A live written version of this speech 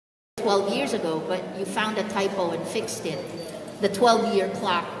12 years ago, but you found a typo and fixed it, the 12-year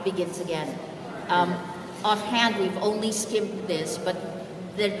clock begins again. Offhand, we've only skimmed this, but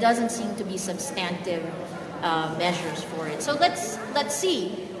there doesn't seem to be substantive measures for it. So let's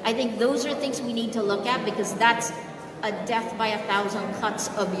see. I think those are things we need to look at, because that's a death by 1,000 cuts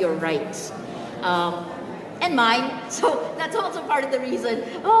of your rights. And mine, so that's also part of the reason,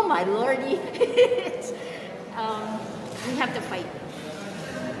 oh my lordy, we have to fight.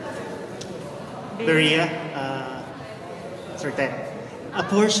 Maria, certain.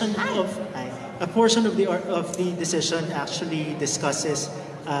 A portion of the decision actually discusses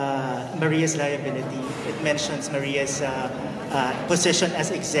Maria's liability. It mentions Maria's position as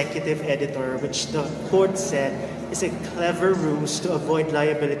executive editor, which the court said is a clever ruse to avoid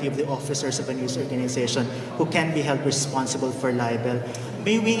liability of the officers of a news organization who can be held responsible for libel.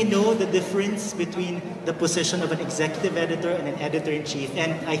 May we know the difference between the position of an executive editor and an editor-in-chief?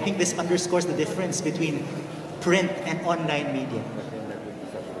 And I think this underscores the difference between print and online media.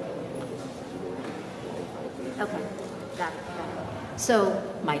 Okay, got it. So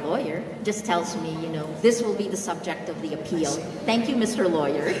my lawyer just tells me, this will be the subject of the appeal. Thank you, Mr.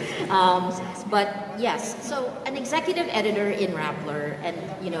 Lawyer. But yes, so an executive editor in Rappler, and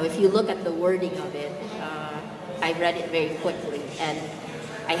if you look at the wording of it, I read it very quickly and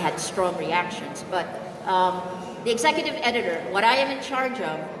I had strong reactions. But the executive editor, what I am in charge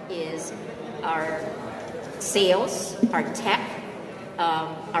of is our sales, our tech,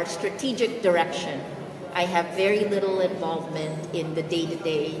 our strategic direction. I have very little involvement in the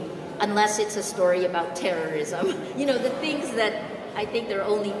day-to-day, unless it's a story about terrorism. The things that I think there are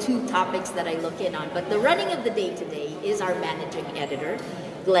only 2 topics that I look in on. But the running of the day-to-day is our managing editor,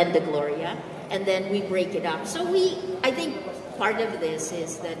 Glen Gloria, and then we break it up. So I think part of this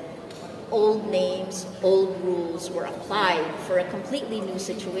is that old names, old rules were applied for a completely new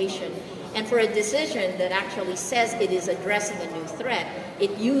situation. And for a decision that actually says it is addressing a new threat,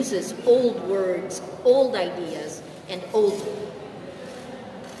 it uses old words, old ideas, and old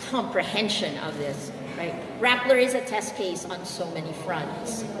comprehension of this, right? Rappler is a test case on so many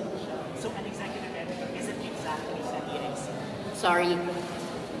fronts. So an executive editor isn't exactly an EAC? Sorry?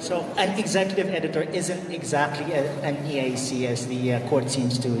 So an executive editor isn't exactly an EAC, as the court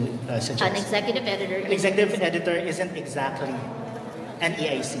seems to suggest. An executive editor isn't exactly an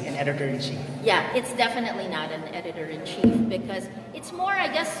EAC, an editor-in-chief. Yeah, it's definitely not an editor-in-chief, because it's more, I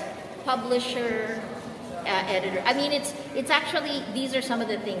guess, publisher, editor. I mean, it's actually, these are some of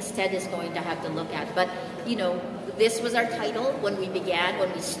the things Ted is going to have to look at. But, this was our title when we began,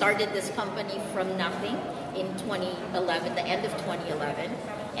 when we started this company from nothing in 2011, the end of 2011.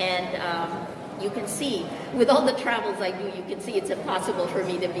 And you can see, with all the travels I do, you can see it's impossible for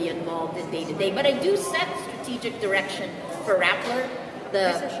me to be involved in day-to-day. But I do set strategic direction for Rappler.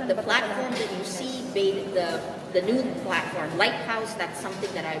 The platform that you see, the new platform, Lighthouse, that's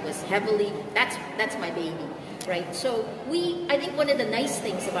something that I was heavily, that's my baby, right? So I think one of the nice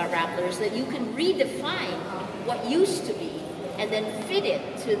things about Rappler is that you can redefine what used to be and then fit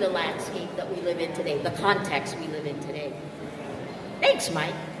it to the landscape that we live in today, the context we live in today. Thanks,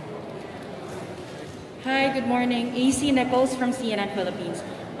 Mike. Hi, good morning. AC Nichols from CNN Philippines.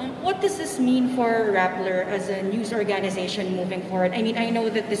 What does this mean for Rappler as a news organization moving forward? I mean, I know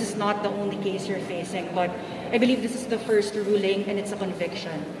that this is not the only case you're facing, but I believe this is the first ruling and it's a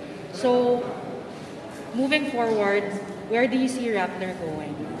conviction. So, moving forward, where do you see Rappler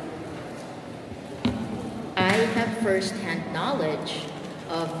going? I have first-hand knowledge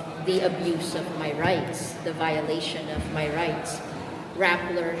of the abuse of my rights, the violation of my rights.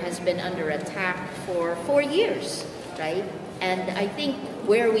 Rappler has been under attack for 4 years, right? And I think,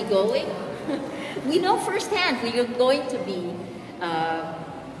 where are we going? We know firsthand we are going to be,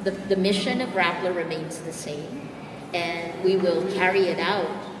 the mission of Rappler remains the same, and we will carry it out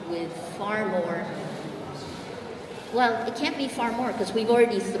with far more, well, it can't be far more because we've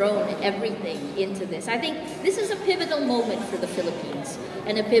already thrown everything into this. I think this is a pivotal moment for the Philippines,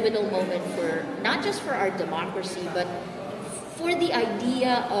 and a pivotal moment for, not just for our democracy, but for the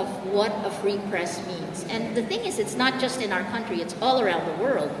idea of what a free press means. And the thing is, it's not just in our country, it's all around the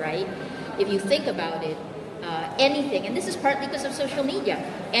world, right? If you think about it, anything, and this is partly because of social media,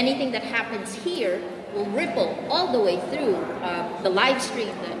 anything that happens here will ripple all the way through. The live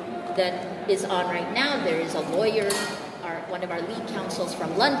stream that is on right now, there is a lawyer, one of our lead counsels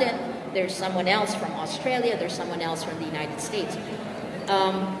from London, there's someone else from Australia, there's someone else from the United States.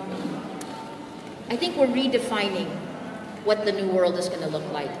 I think we're redefining what the new world is going to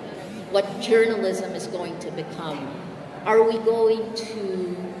look like, what journalism is going to become. Are we going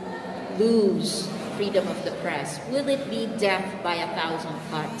to lose freedom of the press? Will it be death by 1,000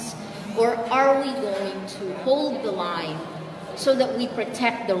 cuts? Or are we going to hold the line so that we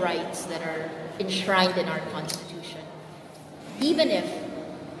protect the rights that are enshrined in our Constitution? Even if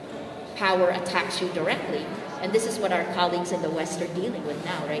power attacks you directly, and this is what our colleagues in the West are dealing with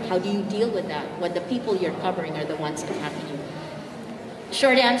now, right? How do you deal with that when the people you're covering are the ones attacking you?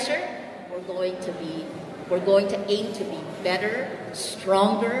 Short answer, we're going to aim to be better,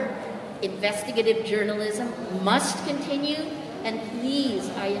 stronger. Investigative journalism must continue, and please,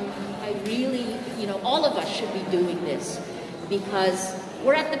 I really, all of us should be doing this, because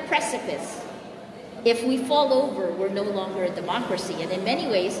we're at the precipice. If we fall over, we're no longer a democracy, and in many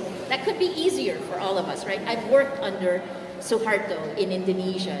ways, that could be easier for all of us, right? I've worked under Suharto in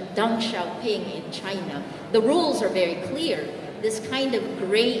Indonesia, Deng Xiaoping in China. The rules are very clear. This kind of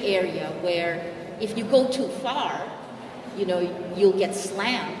gray area where if you go too far, you'll get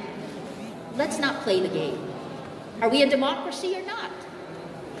slammed. Let's not play the game. Are we a democracy or not?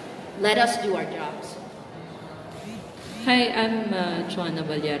 Let us do our jobs. Hi, I'm Joanna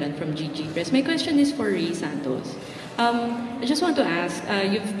Balyaran from GG Press. My question is for Santos. I just want to ask,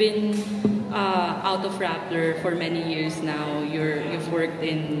 you've been out of Rappler for many years now. You've worked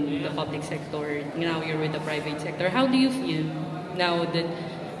in the public sector. Now you're with the private sector. How do you feel now that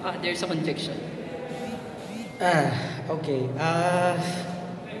there's a conviction? Okay.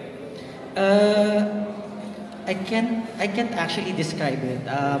 I can't actually describe it.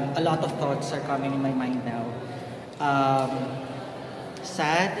 A lot of thoughts are coming in my mind now.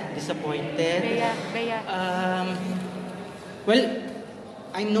 Sad, disappointed. Well,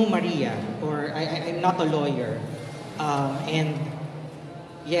 I'm no Maria, or I'm not a lawyer, and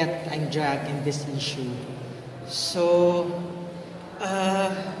yet I'm dragged in this issue. So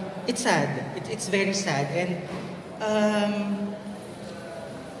it's sad. It's very sad, and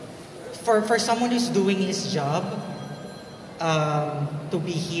for someone who's doing his job, to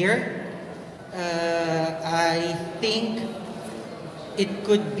be here, I think it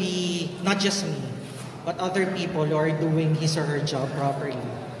could be not just me, but other people who are doing his or her job properly,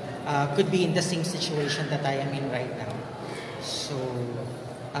 could be in the same situation that I am in right now. So,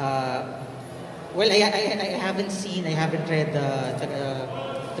 well, I haven't read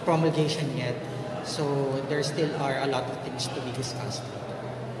the promulgation yet, so there still are a lot of things to be discussed.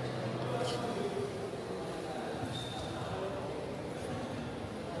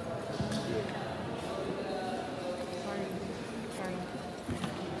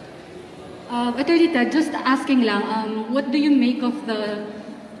 Attorney Ted, just asking lang, what do you make of the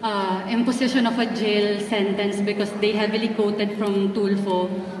imposition of a jail sentence, because they heavily quoted from Tulfo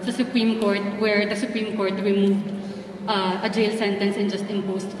sa Supreme Court, where the Supreme Court removed a jail sentence and just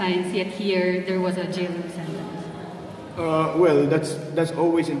imposed fines, yet here there was a jail sentence? Well, that's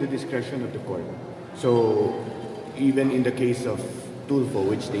always in the discretion of the court. So even in the case of Tulfo,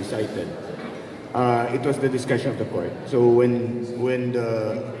 which they cited, it was the discretion of the court. So when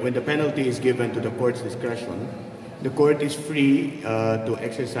the penalty is given to the court's discretion, the court is free to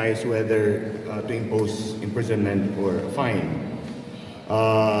exercise whether to impose imprisonment or a fine.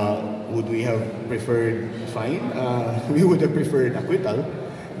 Would we have preferred fine? We would have preferred acquittal,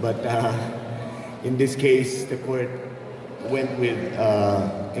 but in this case, the court went with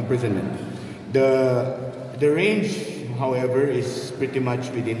imprisonment. The range, however, is pretty much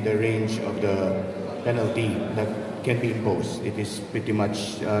within the range of the penalty that can be imposed. It is pretty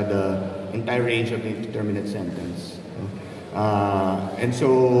much the entire range of the indeterminate sentence. And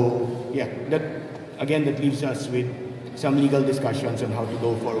so, yeah, that leaves us with some legal discussions on how to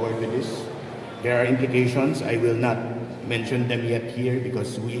go forward with this. There are implications. I will not mention them yet here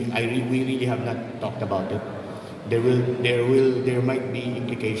because we really have not talked about it. There might be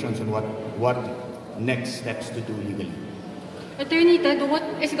implications on what next steps to do legally. Attorney Ted, what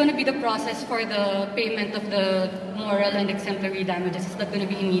is going to be the process for the payment of the moral and exemplary damages? Is that going to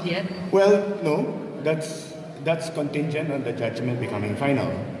be immediate? Well, no. That's contingent on the judgment becoming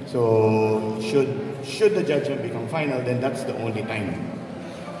final. So should the judgment become final, then that's the only time.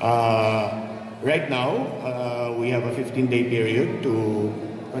 Right now, we have a 15-day period to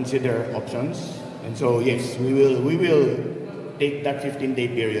consider options, and so yes, we will take that 15-day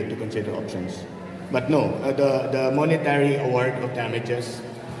period to consider options. But no, the monetary award of damages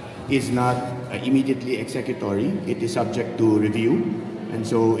is not immediately executory. It is subject to review, and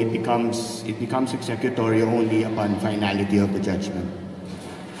so it becomes executory only upon finality of the judgment.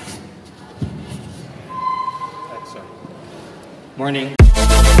 Morning.